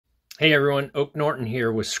Hey everyone, Oak Norton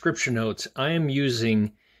here with Scripture Notes. I am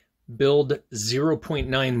using build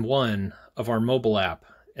 0.91 of our mobile app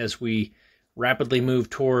as we rapidly move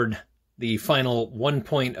toward the final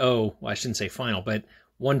 1.0. Well, I shouldn't say final, but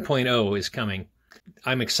 1.0 is coming.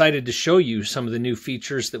 I'm excited to show you some of the new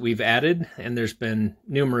features that we've added, and there's been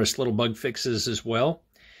numerous little bug fixes as well.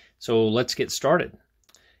 So let's get started.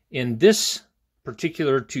 In this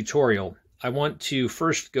particular tutorial, I want to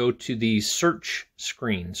first go to the search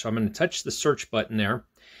screen. So I'm going to touch the search button there.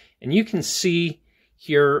 And you can see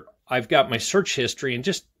here I've got my search history. And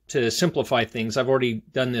just to simplify things, I've already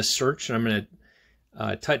done this search. And I'm going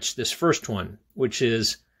to touch this first one, which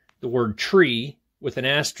is the word tree with an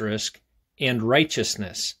asterisk and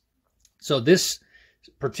righteousness. So this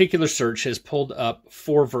particular search has pulled up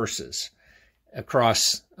 4 verses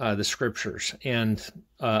across the scriptures and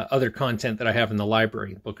other content that I have in the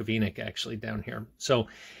library, Book of Enoch actually down here. So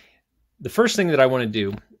the first thing that I want to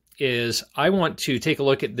do is I want to take a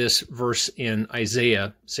look at this verse in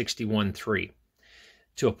Isaiah 61:3.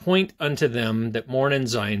 To appoint unto them that mourn in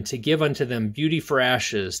Zion, to give unto them beauty for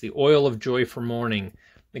ashes, the oil of joy for mourning,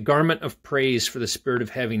 the garment of praise for the spirit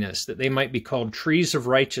of heaviness, that they might be called trees of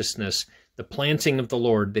righteousness, the planting of the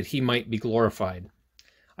Lord, that he might be glorified.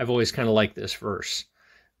 I've always kind of liked this verse,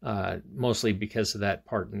 mostly because of that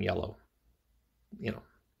part in yellow,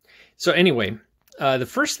 So anyway, the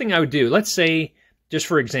first thing I would do, let's say, just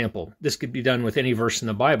for example, this could be done with any verse in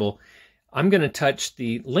the Bible. I'm going to touch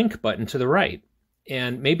the link button to the right,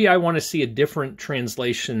 and maybe I want to see a different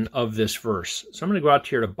translation of this verse. So I'm going to go out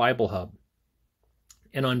here to Bible Hub.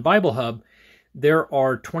 And on Bible Hub, there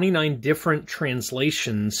are 29 different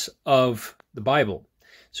translations of the Bible.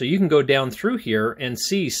 So you can go down through here and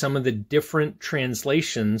see some of the different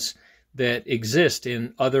translations that exist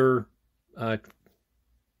in other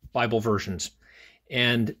Bible versions.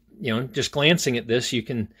 And, just glancing at this, you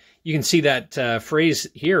can see that phrase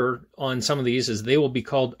here on some of these is they will be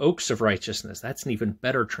called oaks of righteousness. That's an even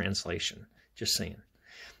better translation, just saying.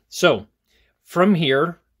 So from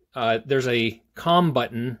here, there's a com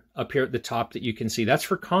button up here at the top that you can see. That's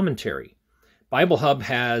for commentary. Bible Hub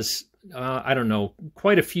has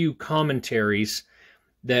quite a few commentaries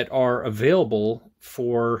that are available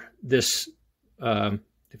for this, for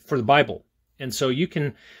the Bible. And so you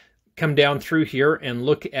can come down through here and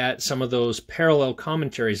look at some of those parallel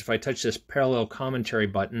commentaries. If I touch this parallel commentary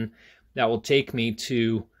button, that will take me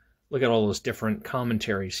to look at all those different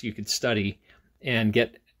commentaries you could study and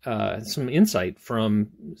get some insight from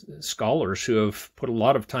scholars who have put a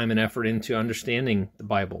lot of time and effort into understanding the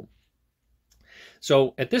Bible.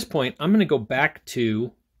 So at this point, I'm going to go back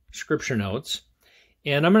to Scripture Notes,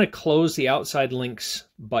 and I'm going to close the outside links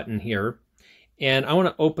button here, and I want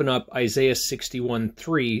to open up Isaiah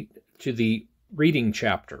 61:3 to the reading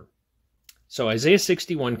chapter. So Isaiah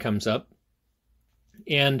 61 comes up,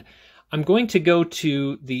 and I'm going to go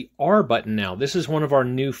to the R button now. This is one of our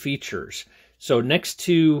new features. So next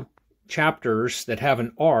to chapters that have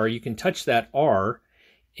an R, you can touch that R,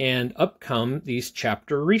 and up come these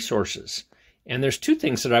chapter resources. And there's 2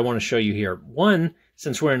 things that I want to show you here. One,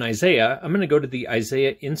 since we're in Isaiah, I'm going to go to the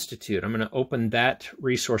Isaiah Institute. I'm going to open that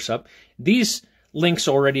resource up. These links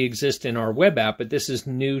already exist in our web app, but this is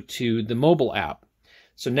new to the mobile app.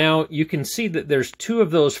 So now you can see that there's 2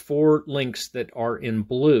 of those 4 links that are in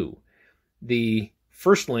blue. The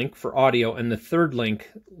first link for audio and the third link,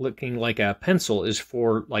 looking like a pencil, is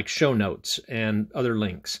for like show notes and other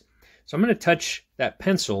links. So I'm going to touch that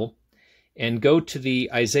pencil and go to the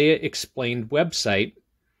Isaiah Explained website.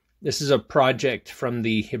 This is a project from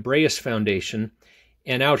the Hebraeus Foundation.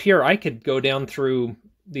 And out here, I could go down through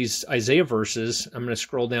these Isaiah verses. I'm going to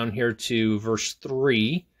scroll down here to verse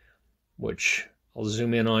 3, which I'll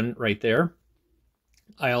zoom in on right there.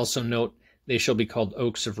 I also note they shall be called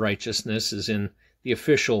oaks of righteousness, is in the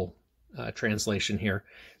official translation here.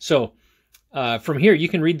 So from here, you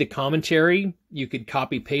can read the commentary. You could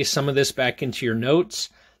copy paste some of this back into your notes.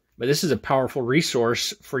 But this is a powerful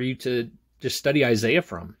resource for you to just study Isaiah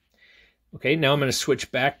from. Okay, now I'm going to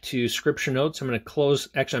switch back to Scripture Notes. I'm going to close,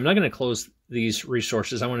 actually, I'm not going to close these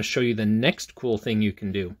resources. I want to show you the next cool thing you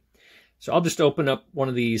can do. So I'll just open up one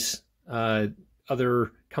of these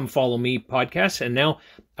other Come Follow Me podcasts, and now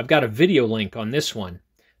I've got a video link on this one.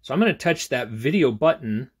 So I'm going to touch that video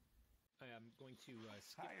button.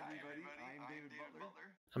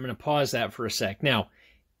 I'm going to pause that for a sec. Now,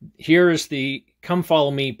 here's the Come Follow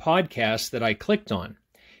Me podcast that I clicked on.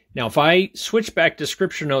 Now, if I switch back to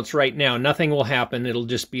Scripture Notes right now, nothing will happen. It'll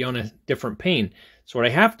just be on a different pane. So what I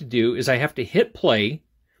have to do is I have to hit play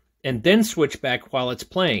and then switch back while it's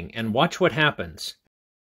playing and watch what happens.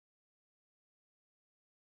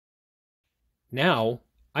 Now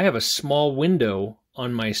I have a small window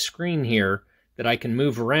on my screen here that I can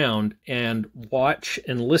move around and watch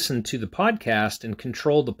and listen to the podcast and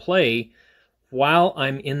control the play while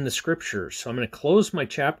I'm in the scriptures. So I'm going to close my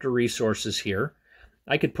chapter resources here.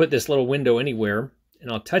 I could put this little window anywhere, and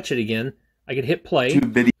I'll touch it again. I could hit play.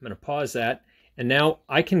 I'm going to pause that. And now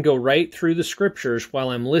I can go right through the scriptures while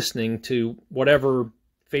I'm listening to whatever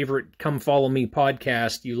favorite Come Follow Me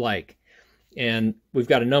podcast you like. And we've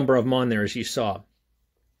got a number of them on there, as you saw.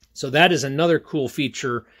 So that is another cool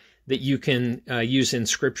feature that you can use in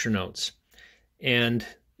Scripture Notes. And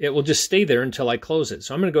it will just stay there until I close it.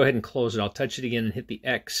 So I'm going to go ahead and close it. I'll touch it again and hit the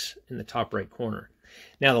X in the top right corner.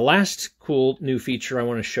 Now, the last cool new feature I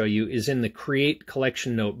want to show you is in the Create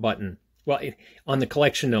Collection Note button. Well, on the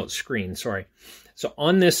Collection Notes screen, sorry. So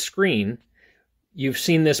on this screen, you've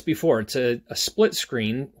seen this before. It's a split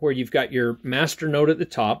screen where you've got your master note at the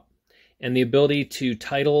top and the ability to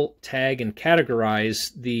title, tag, and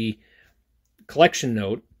categorize the collection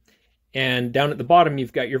note. And down at the bottom,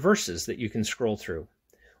 you've got your verses that you can scroll through.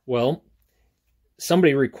 Well,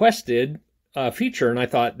 somebody requested a feature, and I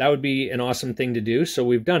thought that would be an awesome thing to do, so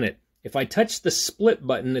we've done it. If I touch the split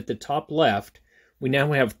button at the top left, we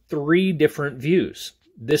now have 3 different views.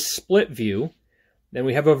 This split view, then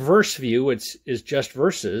we have a verse view, which is just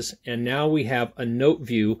verses, and now we have a note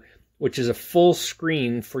view, which is a full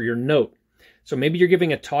screen for your note. So maybe you're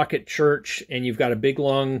giving a talk at church, and you've got a big,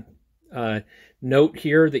 long note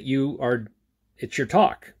here that it's your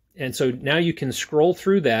talk. And so now you can scroll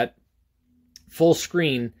through that full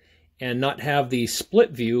screen and not have the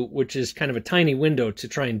split view, which is kind of a tiny window to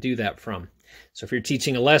try and do that from. So if you're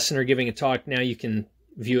teaching a lesson or giving a talk, now you can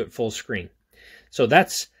view it full screen. So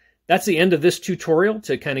that's the end of this tutorial,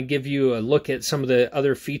 to kind of give you a look at some of the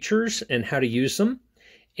other features and how to use them.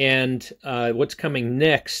 And what's coming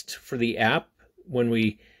next for the app when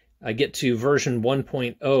we get to version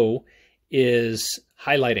 1.0 is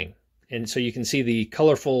highlighting. And so you can see the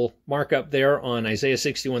colorful markup there on Isaiah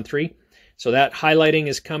 61:3. So that highlighting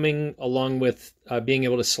is coming along with being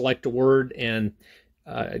able to select a word and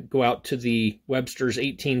go out to the Webster's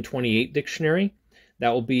 1828 dictionary. That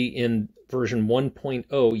will be in version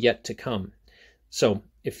 1.0 yet to come. So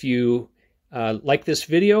if you like this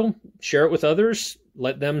video, share it with others.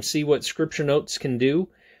 Let them see what Scripture Notes can do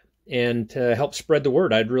and help spread the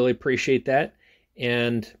word. I'd really appreciate that.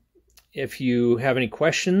 And if you have any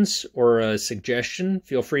questions or a suggestion,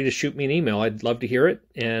 feel free to shoot me an email. I'd love to hear it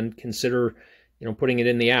and consider, putting it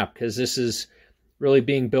in the app, because this is really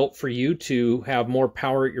being built for you to have more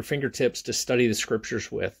power at your fingertips to study the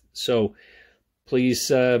Scriptures with. So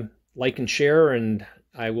please like and share, and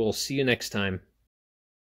I will see you next time.